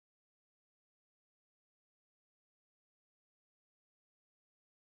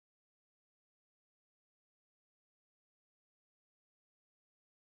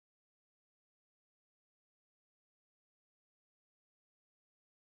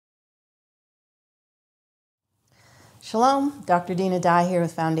Shalom, Dr. Dinah Dye here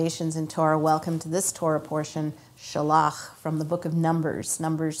with Foundations in Torah. Welcome to this Torah portion, SHELACH, from the book of Numbers,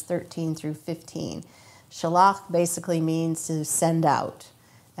 Numbers 13 through 15. SHELACH basically means to send out.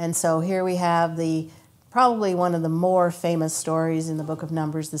 And so here we have probably one of the more famous stories in the book of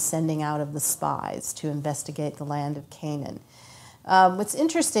Numbers, the sending out of the spies to investigate the land of Canaan. What's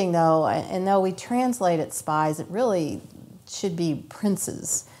interesting, though, and though we translate it spies, it really should be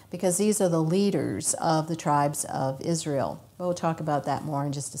princes, because these are the leaders of the tribes of Israel. We'll talk about that more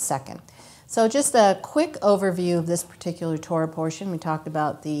in just a second. So just a quick overview of this particular Torah portion. We talked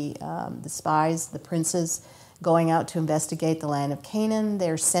about the spies, the princes, going out to investigate the land of Canaan.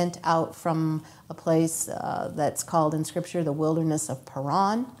 They're sent out from a place that's called in Scripture the wilderness of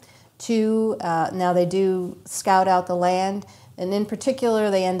Paran. Now they do scout out the land, and in particular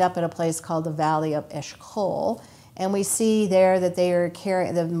they end up at a place called the Valley of Eshcol. And we see there that they are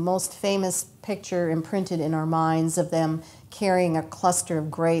carrying the most famous picture imprinted in our minds of them carrying a cluster of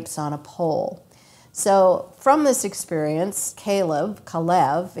grapes on a pole. So from this experience, Caleb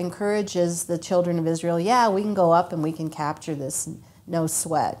encourages the children of Israel, yeah, we can go up and we can capture this, no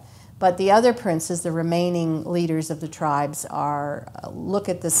sweat. But the other princes, the remaining leaders of the tribes, look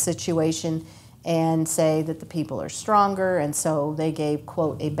at this situation and say that the people are stronger, and so they gave,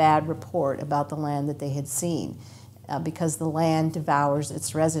 quote, a bad report about the land that they had seen. Because the land devours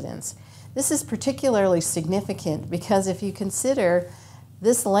its residents. This is particularly significant because if you consider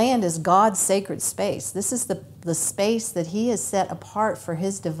this land is God's sacred space. This is the space that He has set apart for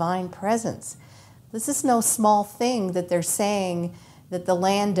His divine presence. This is no small thing that they're saying that the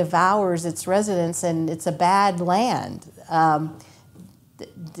land devours its residents and it's a bad land.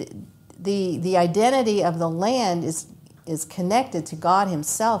 The identity of the land is connected to God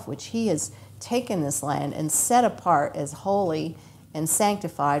Himself, which He has taken this land and set apart as holy and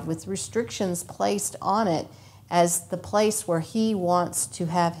sanctified, with restrictions placed on it as the place where He wants to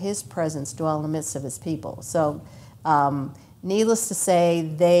have His presence dwell in the midst of His people. So needless to say,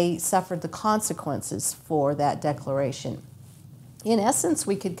 they suffered the consequences for that declaration. In essence,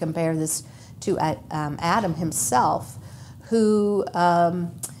 we could compare this to Adam himself, who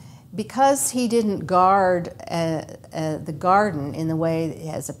because he didn't guard the garden in the way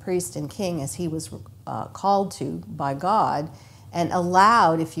as a priest and king as he was called to by God, and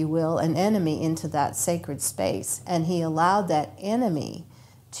allowed, if you will, an enemy into that sacred space, and he allowed that enemy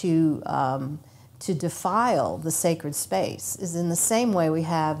to defile the sacred space, is in the same way we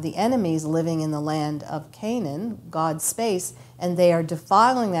have the enemies living in the land of Canaan, God's space, and they are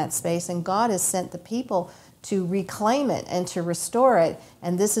defiling that space, and God has sent the people to reclaim it and to restore it,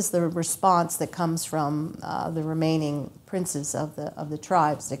 and this is the response that comes from the remaining princes of the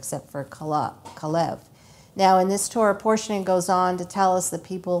tribes, except for Caleb. Now, in this Torah portion, it goes on to tell us the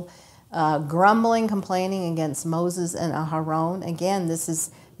people grumbling, complaining against Moses and Aharon. Again, this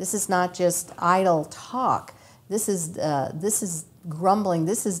is not just idle talk. This is grumbling.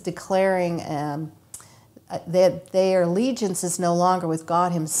 This is declaring that their allegiance is no longer with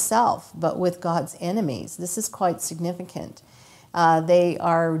God Himself, but with God's enemies. This is quite significant. They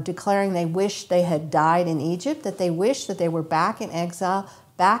are declaring they wish they had died in Egypt, that they wish that they were back in exile,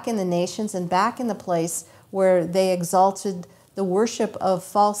 back in the nations, and back in the place where they exalted the worship of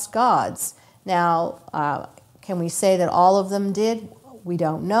false gods. Now, can we say that all of them did? We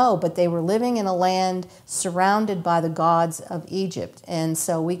don't know, but they were living in a land surrounded by the gods of Egypt. And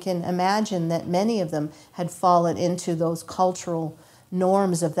so we can imagine that many of them had fallen into those cultural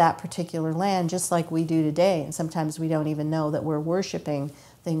norms of that particular land, just like we do today. And sometimes we don't even know that we're worshiping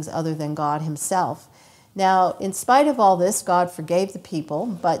things other than God Himself. Now, in spite of all this, God forgave the people,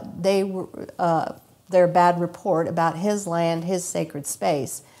 but their bad report about His land, His sacred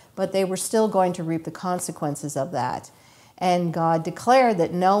space, but they were still going to reap the consequences of that. And God declared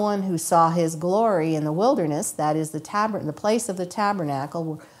that no one who saw His glory in the wilderness, that is the place of the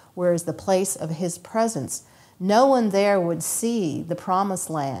tabernacle, where is the place of His presence, no one there would see the promised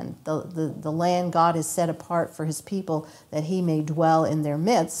land, the land God has set apart for His people, that He may dwell in their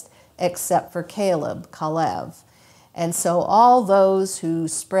midst, except for Caleb. And so all those who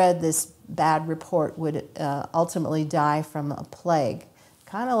spread this bad report would ultimately die from a plague,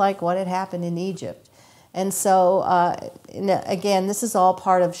 kind of like what had happened in Egypt. And so, again, this is all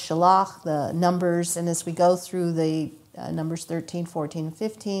part of SHELACH, the Numbers, and as we go through the Numbers 13, 14, and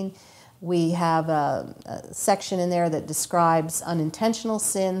 15, we have a section in there that describes unintentional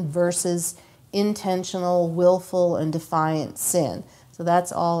sin versus intentional, willful, and defiant sin. So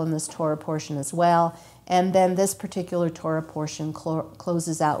that's all in this Torah portion as well. And then this particular Torah portion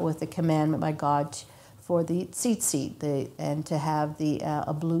closes out with the commandment by God for the tzitzit, and to have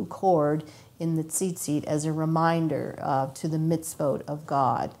a blue cord in the tzitzit as a reminder to the mitzvot of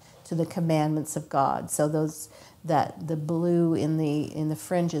God, to the commandments of God. So that the blue in the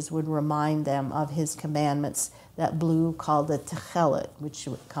fringes would remind them of his commandments. That blue called the techelet, which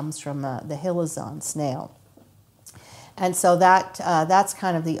comes from the hilazon snail. And so that's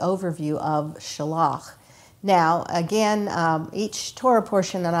kind of the overview of Shelach. Now, again, each Torah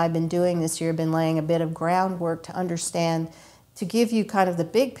portion that I've been doing this year, I've been laying a bit of groundwork to understand, to give you kind of the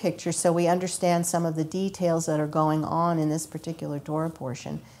big picture so we understand some of the details that are going on in this particular Torah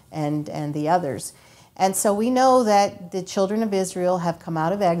portion and the others. And so we know that the children of Israel have come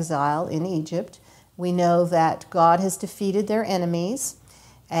out of exile in Egypt. We know that God has defeated their enemies.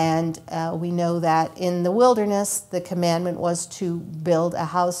 And we know that in the wilderness, the commandment was to build a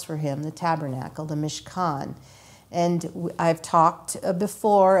house for him, the tabernacle, the Mishkan. And I've talked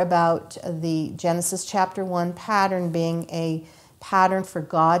before about the Genesis chapter 1 pattern being a pattern for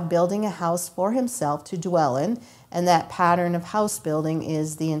God building a house for himself to dwell in. And that pattern of house building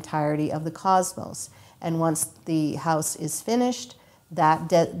is the entirety of the cosmos. And once the house is finished,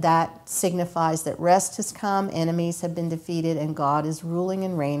 that signifies that rest has come, enemies have been defeated, and God is ruling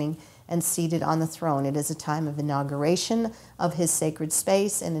and reigning and seated on the throne. It is a time of inauguration of his sacred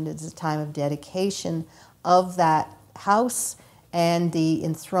space, and it is a time of dedication of that house and the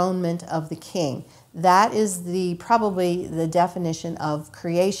enthronement of the king. That is probably the definition of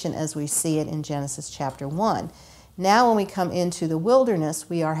creation as we see it in Genesis chapter 1. Now when we come into the wilderness,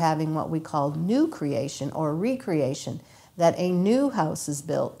 we are having what we call new creation or recreation, that a new house is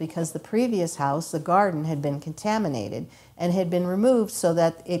built because the previous house, the garden, had been contaminated and had been removed so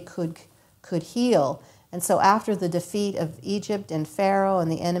that it could heal. And so after the defeat of Egypt and Pharaoh and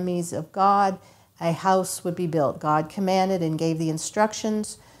the enemies of God, a house would be built. God commanded and gave the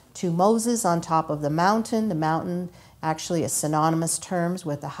instructions to Moses on top of the mountain actually is synonymous terms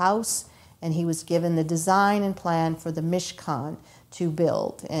with the house, and he was given the design and plan for the Mishkan to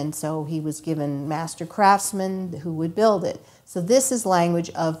build. And so he was given master craftsmen who would build it. So this is language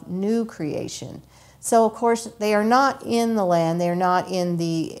of new creation. So of course they are not in the land, they are not in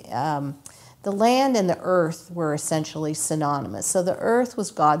the land and the earth were essentially synonymous. So the earth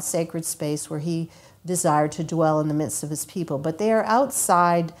was God's sacred space where he desired to dwell in the midst of his people. But they are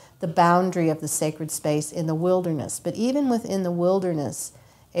outside the boundary of the sacred space in the wilderness. But even within the wilderness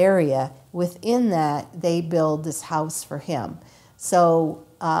area, within that, they build this house for him. So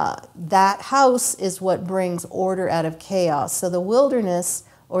that house is what brings order out of chaos. So the wilderness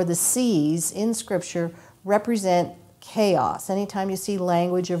or the seas in Scripture represent chaos. Anytime you see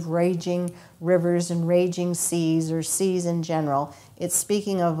language of raging rivers and raging seas or seas in general, it's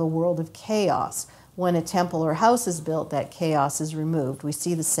speaking of a world of chaos. When a temple or house is built, that chaos is removed. We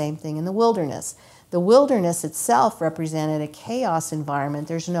see the same thing in the wilderness. The wilderness itself represented a chaos environment.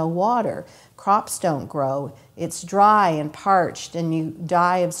 There's no water. Crops don't grow. It's dry and parched, and you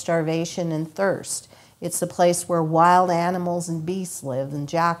die of starvation and thirst. It's the place where wild animals and beasts live, and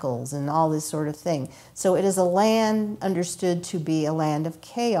jackals and all this sort of thing. So it is a land understood to be a land of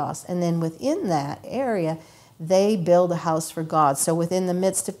chaos. And then within that area, they build a house for God. So within the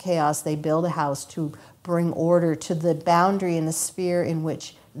midst of chaos, they build a house to bring order to the boundary and the sphere in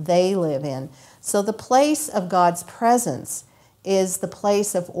which they live in. So the place of God's presence is the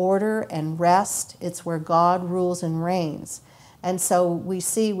place of order and rest. It's where God rules and reigns. And so we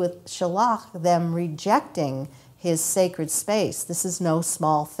see with Shelach them rejecting his sacred space. This is no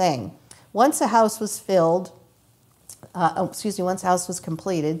small thing. Once a house was filled, once a house was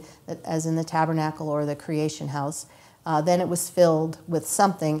completed, as in the tabernacle or the creation house, then it was filled with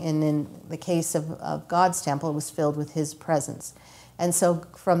something. And in the case of God's temple, it was filled with his presence. And so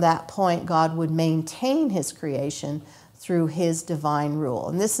from that point, God would maintain his creation through his divine rule.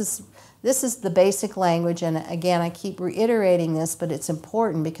 And this is the basic language. And again, I keep reiterating this, but it's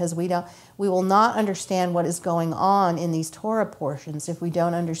important because we will not understand what is going on in these Torah portions if we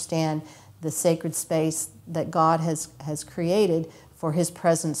don't understand the sacred space that God has created for his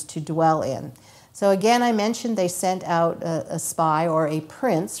presence to dwell in. So again, I mentioned they sent out a spy or a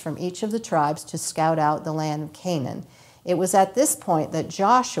prince from each of the tribes to scout out the land of Canaan. It was at this point that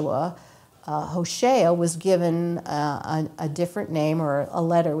Joshua, Hoshea, was given a different name, or a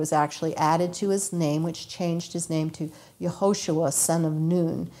letter was actually added to his name, which changed his name to Yehoshua, son of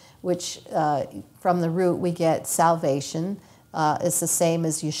Nun, which from the root we get salvation. It's the same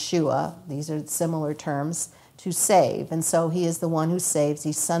as Yeshua. These are similar terms, to save. And so he is the one who saves.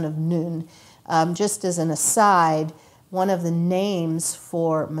 He's son of Nun. Just as an aside, one of the names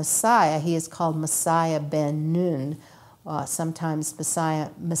for Messiah, he is called Messiah ben Nun, sometimes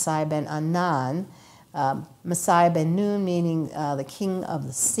Messiah ben Anan. Messiah ben Nun, meaning the king of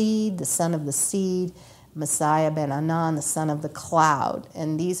the seed, the son of the seed. Messiah ben Anan, the son of the cloud.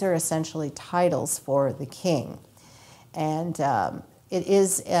 And these are essentially titles for the king. And it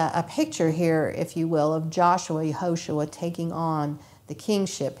is a picture here, if you will, of Joshua, Yehoshua taking on the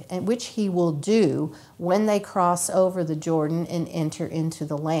kingship, and which he will do when they cross over the Jordan and enter into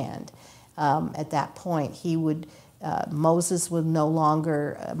the land. At that point, he would Moses was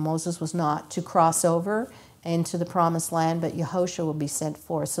not to cross over into the promised land, but Yehoshua will be sent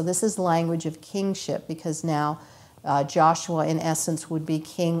forth. So this is language of kingship, because now Joshua, in essence, would be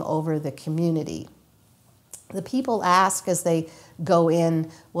king over the community. The people ask as they go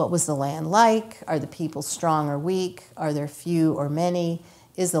in, what was the land like? Are the people strong or weak? Are there few or many?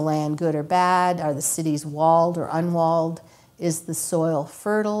 Is the land good or bad? Are the cities walled or unwalled? Is the soil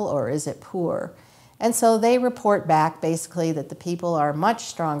fertile or is it poor? And so they report back basically that the people are much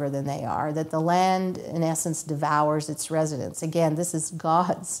stronger than they are, that the land, in essence, devours its residents. Again, this is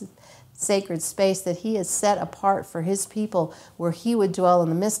God's sacred space that he has set apart for his people, where he would dwell in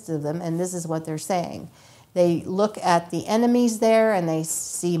the midst of them, and this is what they're saying. They look at the enemies there and they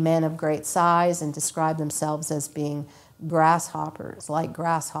see men of great size and describe themselves as being grasshoppers, like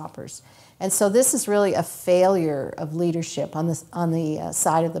grasshoppers. And so this is really a failure of leadership on the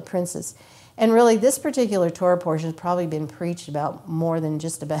side of the princes. And really, this particular Torah portion has probably been preached about more than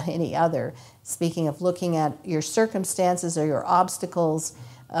just about any other, speaking of looking at your circumstances or your obstacles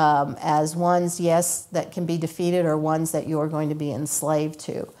as ones, yes, that can be defeated, or ones that you're going to be enslaved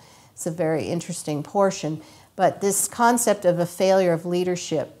to. It's a very interesting portion. But this concept of a failure of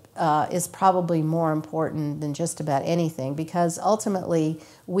leadership is probably more important than just about anything, because ultimately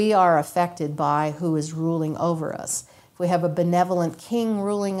we are affected by who is ruling over us. If we have a benevolent king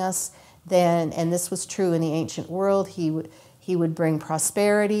ruling us, then, and this was true in the ancient world, he would bring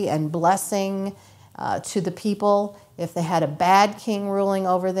prosperity and blessing to the people. If they had a bad king ruling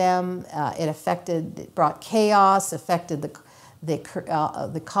over them, it brought chaos, affected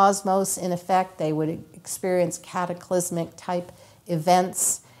the cosmos in effect. They would experience cataclysmic type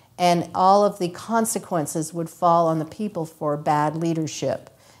events, and all of the consequences would fall on the people for bad leadership.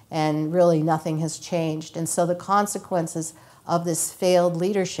 And really nothing has changed. And so the consequences of this failed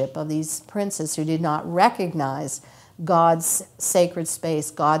leadership of these princes who did not recognize God's sacred space,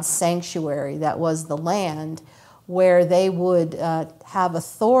 God's sanctuary, that was the land, where they would have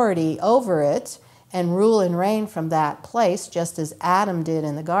authority over it and rule and reign from that place, just as Adam did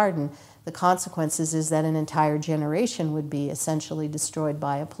in the garden. The consequences is that an entire generation would be essentially destroyed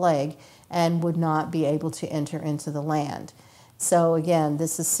by a plague and would not be able to enter into the land. So again,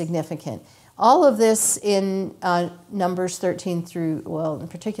 this is significant. All of this in Numbers 13 through, well, in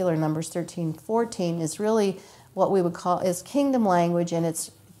particular Numbers 13, 14 is really what we would call is kingdom language, and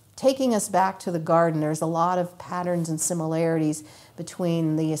it's taking us back to the garden. There's a lot of patterns and similarities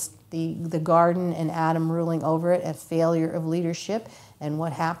between the garden and Adam ruling over it, a failure of leadership, and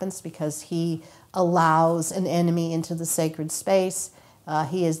what happens because he allows an enemy into the sacred space.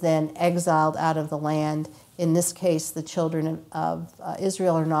 He is then exiled out of the land. In this case, the children of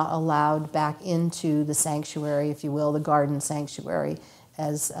Israel are not allowed back into the sanctuary, if you will, the garden sanctuary,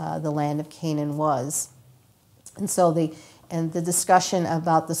 as the land of Canaan was. And so the discussion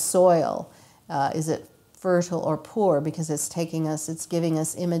about the soil, is it fertile or poor, because it's giving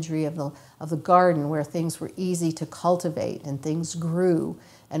us imagery of the garden, where things were easy to cultivate and things grew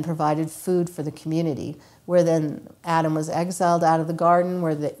and provided food for the community, where then Adam was exiled out of the garden,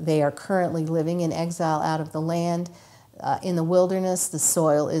 where they are currently living in exile out of the land. In the wilderness, the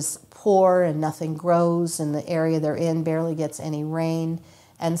soil is poor and nothing grows, and the area they're in barely gets any rain.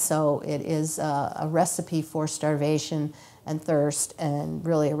 And so it is a recipe for starvation and thirst, and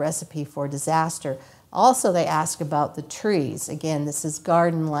really a recipe for disaster. Also, they ask about the trees. Again, this is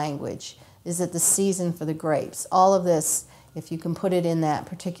garden language. Is it the season for the grapes? All of this, if you can put it in that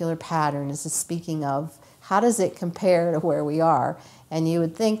particular pattern, is speaking of how does it compare to where we are? And you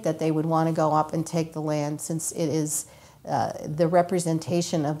would think that they would want to go up and take the land, since it is the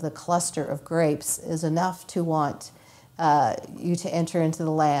representation of the cluster of grapes is enough to want you to enter into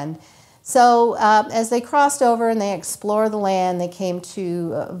the land. So as they crossed over and they explored the land, they came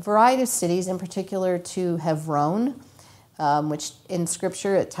to a variety of cities, in particular to Hebron, which in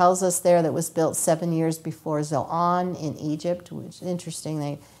Scripture it tells us there that was built 7 years before Zoan in Egypt, which is interesting.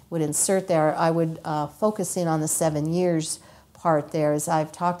 They would insert there. I would focus in on the 7 years part there, as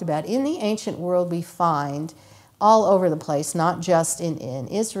I've talked about. In the ancient world, we find all over the place, not just in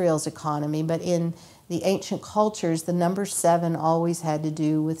Israel's economy, but in the ancient cultures, the number 7 always had to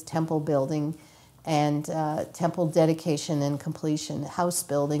do with temple building and temple dedication and completion, house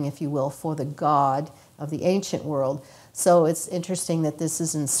building, if you will, for the god of the ancient world. So it's interesting that this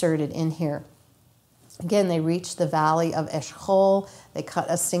is inserted in here. Again, they reached the valley of Eshcol. They cut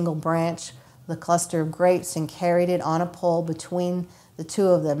a single branch, the cluster of grapes, and carried it on a pole between the two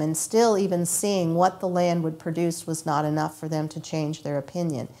of them. And still, even seeing what the land would produce was not enough for them to change their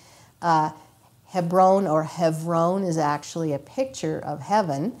opinion. Hebron, or Hevron, is actually a picture of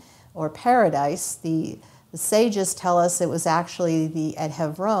heaven or paradise. The sages tell us it was actually at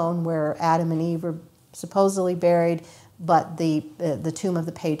Hebron where Adam and Eve were supposedly buried, but the tomb of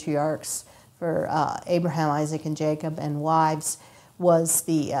the patriarchs for Abraham, Isaac, and Jacob and wives was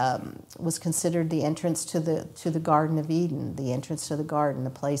considered the entrance to the Garden of Eden, the entrance to the garden, the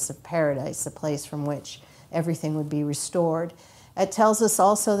place of paradise, the place from which everything would be restored. It tells us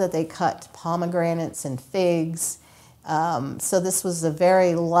also that they cut pomegranates and figs. So this was a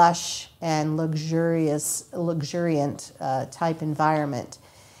very lush and luxuriant type environment.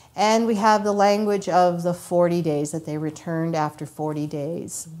 And we have the language of the 40 days, that they returned after 40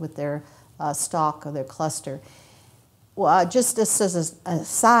 days with their stalk or their cluster. Well, just as an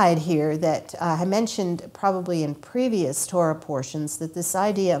aside here, that I mentioned probably in previous Torah portions that this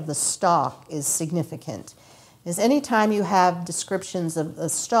idea of the stalk is significant. Is anytime you have descriptions of a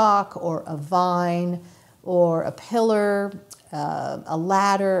stalk or a vine or a pillar, a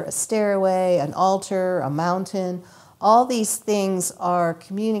ladder, a stairway, an altar, a mountain, all these things are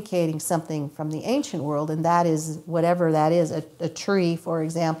communicating something from the ancient world, and that is, whatever that is, a tree, for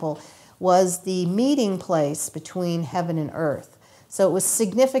example, was the meeting place between heaven and earth. So it was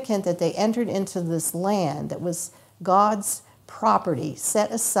significant that they entered into this land that was God's property,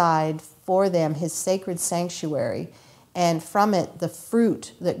 set aside for them, his sacred sanctuary, and from it the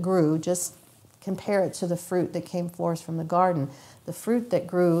fruit that grew, just compare it to the fruit that came forth from the garden. The fruit that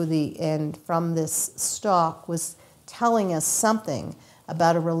grew and from this stalk was telling us something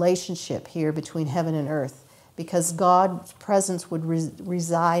about a relationship here between heaven and earth, because God's presence would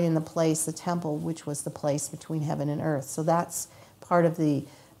reside in the place, the temple, which was the place between heaven and earth. So that's part of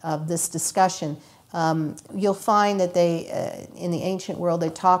this discussion. You'll find that they, in the ancient world, they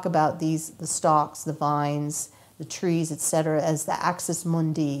talk about the stalks, the vines, the trees, etc., as the axis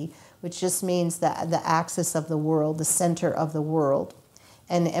mundi, which just means the axis of the world, the center of the world.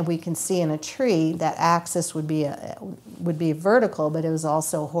 And we can see in a tree that axis would be vertical, but it was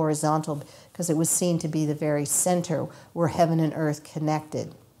also horizontal because it was seen to be the very center where heaven and earth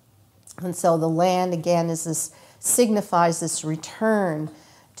connected. And so the land, again, signifies this return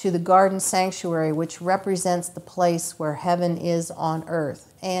to the garden sanctuary, which represents the place where heaven is on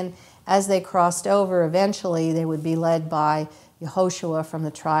earth. And as they crossed over, eventually they would be led by Yehoshua from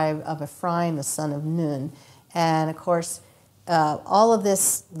the tribe of Ephraim, the son of Nun. And of course, all of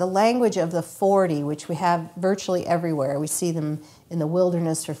this, the language of the 40, which we have virtually everywhere. We see them in the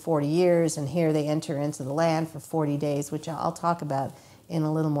wilderness for 40 years, and here they enter into the land for 40 days, which I'll talk about in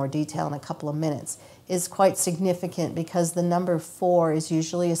a little more detail in a couple of minutes, is quite significant because the number 4 is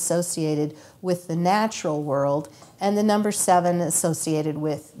usually associated with the natural world, and the number 7 associated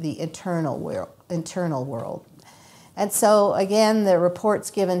with the eternal world. And so, again, the reports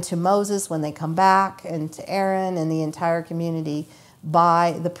given to Moses when they come back, and to Aaron and the entire community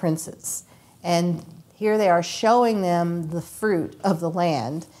by the princes. And here they are showing them the fruit of the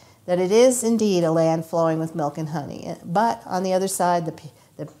land, that it is indeed a land flowing with milk and honey. But on the other side,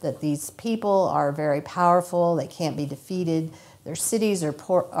 that these people are very powerful, they can't be defeated, their cities are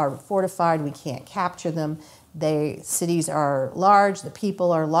fortified, we can't capture them. Cities are large, the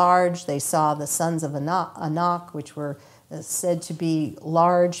people are large. They saw the sons of Anak, which were said to be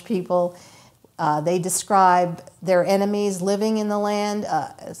large people. They describe their enemies living in the land,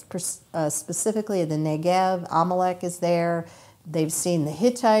 specifically the Negev. Amalek is there. They've seen the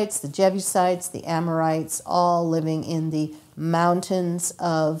Hittites, the Jebusites, the Amorites, all living in the mountains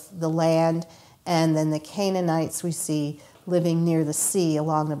of the land. And then the Canaanites we see living near the sea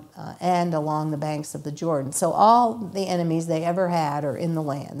along the banks of the Jordan. So all the enemies they ever had are in the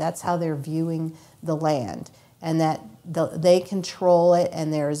land. That's how they're viewing the land, and that they control it,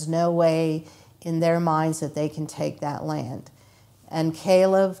 and there is no way in their minds that they can take that land. And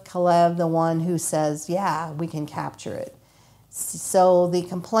Caleb, the one who says, yeah, we can capture it. So the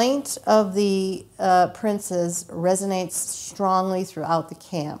complaint of the princes resonates strongly throughout the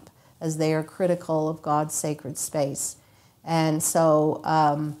camp as they are critical of God's sacred space. And so,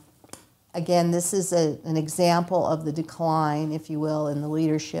 again, this is an example of the decline, if you will, in the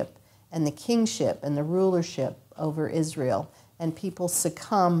leadership and the kingship and the rulership over Israel. And people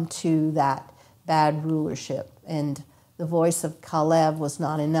succumb to that bad rulership. And the voice of Caleb was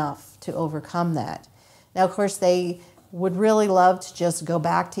not enough to overcome that. Now, of course, they would really love to just go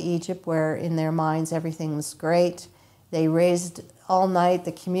back to Egypt, where in their minds everything was great. They raised all night.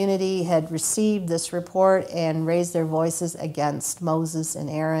 The community had received this report and raised their voices against Moses and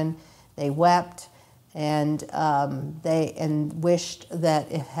Aaron. They wept and wished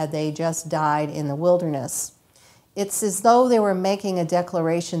that had they just died in the wilderness. It's as though they were making a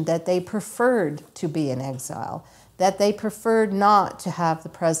declaration that they preferred to be in exile, that they preferred not to have the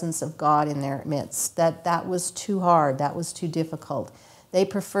presence of God in their midst, that was too hard, that was too difficult. They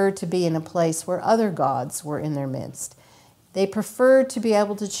preferred to be in a place where other gods were in their midst. They preferred to be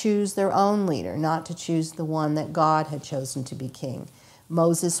able to choose their own leader, not to choose the one that God had chosen to be king.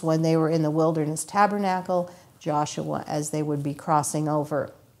 Moses, when they were in the wilderness tabernacle, Joshua, as they would be crossing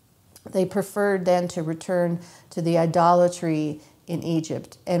over. They preferred then to return to the idolatry in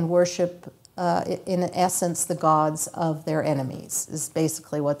Egypt and worship, in essence, the gods of their enemies, is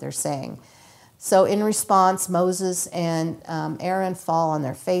basically what they're saying. So in response, Moses and Aaron fall on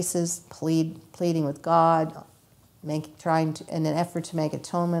their faces, pleading with God, in an effort to make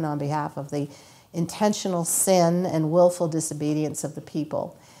atonement on behalf of the intentional sin and willful disobedience of the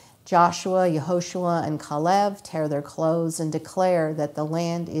people. Joshua, Yehoshua, and Caleb tear their clothes and declare that the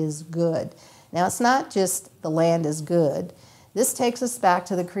land is good. Now, it's not just the land is good. This takes us back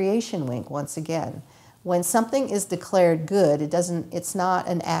to the creation wink once again. When something is declared good, it's not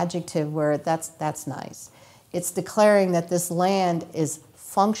an adjective where that's nice. It's declaring that this land is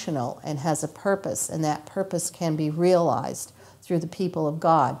functional and has a purpose, and that purpose can be realized through the people of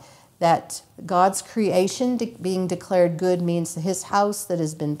God. That God's creation being declared good means that his house that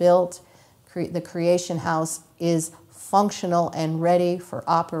has been built, the creation house, is functional and ready for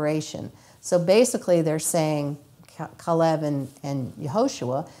operation. So basically they're saying, Caleb and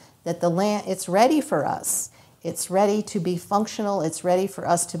Yehoshua, that the land, it's ready for us. It's ready to be functional. It's ready for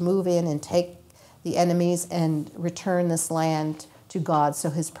us to move in and take the enemies and return this land to God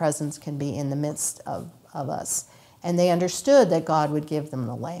so his presence can be in the midst of us. And they understood that God would give them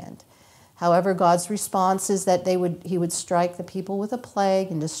the land. However, God's response is that he would strike the people with a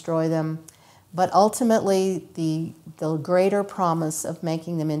plague and destroy them. But ultimately, the greater promise of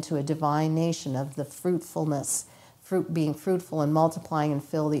making them into a divine nation, of the fruitfulness, being fruitful and multiplying and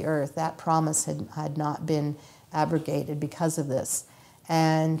fill the earth, that promise had not been abrogated because of this.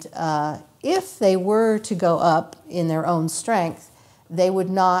 And if they were to go up in their own strength, they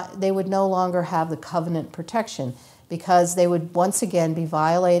would no longer have the covenant protection, because they would once again be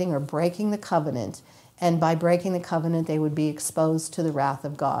violating or breaking the covenant, and by breaking the covenant they would be exposed to the wrath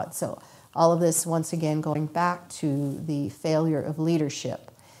of God. So all of this once again going back to the failure of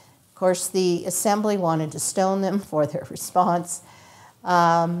leadership. Of course, the assembly wanted to stone them for their response.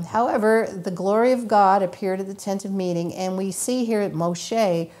 However, the glory of God appeared at the tent of meeting, and we see here at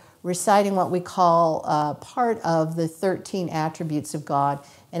Moshe reciting what we call part of the 13 attributes of God.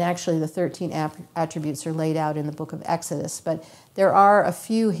 And actually the 13 attributes are laid out in the book of Exodus. But there are a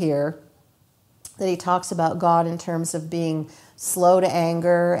few here that he talks about God in terms of being slow to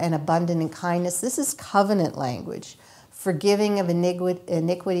anger and abundant in kindness. This is covenant language, forgiving of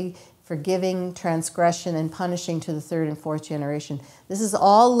iniquity, forgiving transgression, and punishing to the third and fourth generation. This is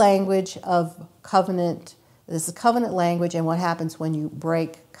all language of covenant. This is covenant language and what happens when you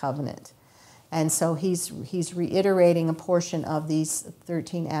break covenant. And so he's reiterating a portion of these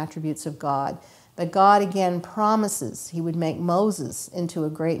 13 attributes of God. But God again promises he would make Moses into a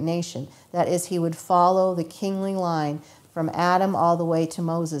great nation. That is, he would follow the kingly line from Adam all the way to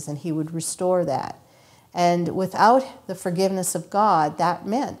Moses, and he would restore that. And without the forgiveness of God, that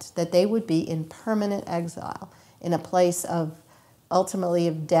meant that they would be in permanent exile, in a place of ultimately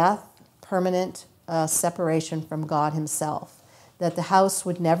of death, permanent separation from God himself. That the house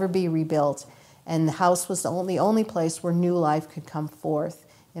would never be rebuilt, and the house was the only place where new life could come forth.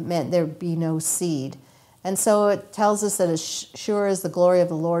 It meant there would be no seed. And so it tells us that as sure as the glory of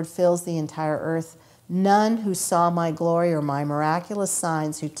the Lord fills the entire earth, none who saw my glory or my miraculous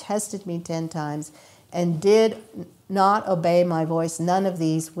signs, who tested me 10 times and did not obey my voice, none of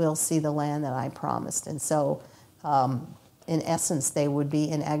these will see the land that I promised. And so, in essence, they would be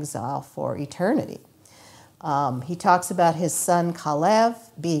in exile for eternity. He talks about his son Caleb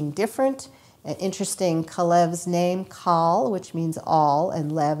being different. Interesting, Caleb's name, Kal, which means all,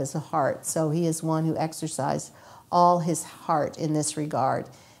 and Lev is a heart. So he is one who exercised all his heart in this regard.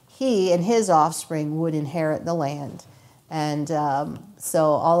 He and his offspring would inherit the land. And so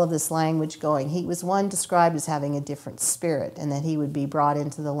all of this language going, he was one described as having a different spirit, and that he would be brought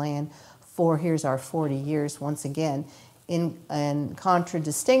into the land for, here's our 40 years once again. In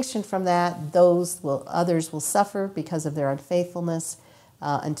contradistinction from that, others will suffer because of their unfaithfulness,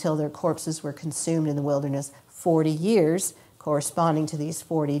 until their corpses were consumed in the wilderness 40 years, corresponding to these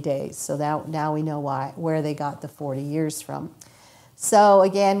 40 days. So now we know where they got the 40 years from. So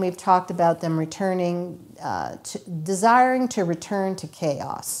again, we've talked about them returning, desiring to return to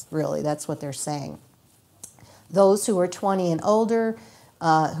chaos, really. That's what they're saying. Those who were 20 and older,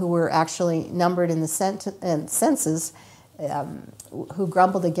 who were actually numbered in the census, who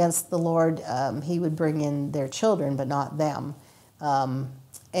grumbled against the Lord, he would bring in their children, but not them.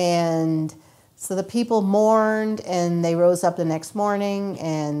 And so the people mourned, and they rose up the next morning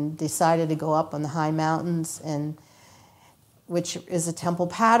and decided to go up on the high mountains, and which is a temple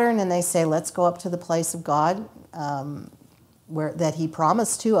pattern, and they say, let's go up to the place of God that he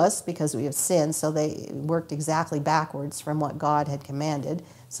promised to us because we have sinned. So they worked exactly backwards from what God had commanded.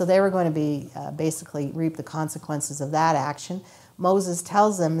 So they were going to be basically reap the consequences of that action. Moses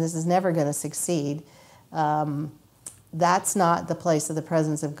tells them this is never going to succeed. That's not the place of the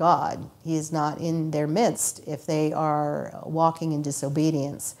presence of God. He is not in their midst if they are walking in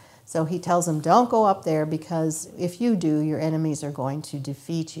disobedience. So he tells them, don't go up there, because if you do, your enemies are going to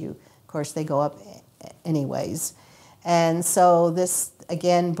defeat you. Of course, they go up anyways. And so this,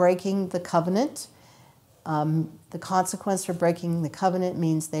 again, breaking the covenant. The consequence for breaking the covenant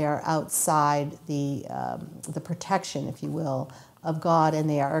means they are outside the protection, if you will, of God, and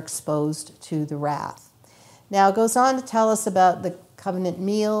they are exposed to the wrath. Now it goes on to tell us about the covenant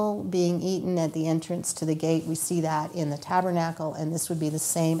meal being eaten at the entrance to the gate. We see that in the tabernacle, and this would be the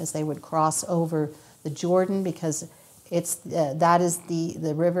same as they would cross over the Jordan, because it's that is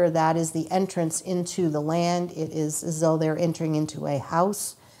the river, that is the entrance into the land. It is as though they're entering into a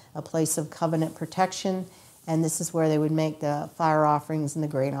house, a place of covenant protection, and this is where they would make the fire offerings and the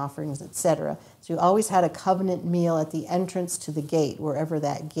grain offerings, etc. So you always had a covenant meal at the entrance to the gate, wherever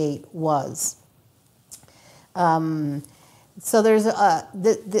that gate was. So there's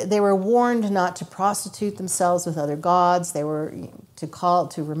they were warned not to prostitute themselves with other gods. They were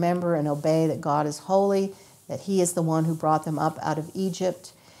to remember and obey that God is holy, that he is the one who brought them up out of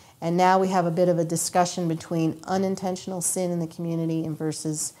Egypt. And now we have a bit of a discussion between unintentional sin in the community and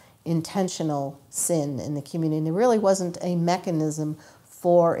versus intentional sin in the community. There really wasn't a mechanism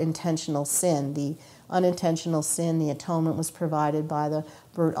for intentional sin. The unintentional sin, the atonement was provided by the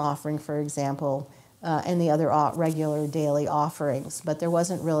burnt offering, for example, and the other regular daily offerings. But there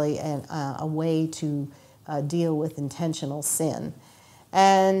wasn't really a way to deal with intentional sin.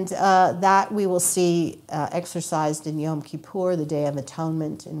 And that we will see exercised in Yom Kippur, the Day of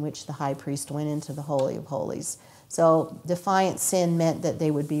Atonement, in which the high priest went into the Holy of Holies. So defiant sin meant that they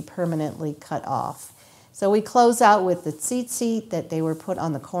would be permanently cut off. So we close out with the tzitzit, that they were put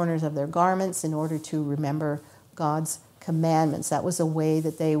on the corners of their garments in order to remember God's commandments. That was a way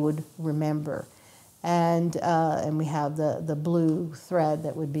that they would remember. And we have the blue thread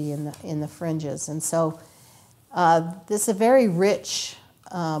that would be in the fringes. And so this is a very rich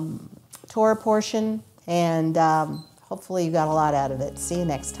Torah portion, and hopefully you got a lot out of it. See you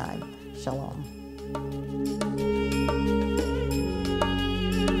next time. Shalom.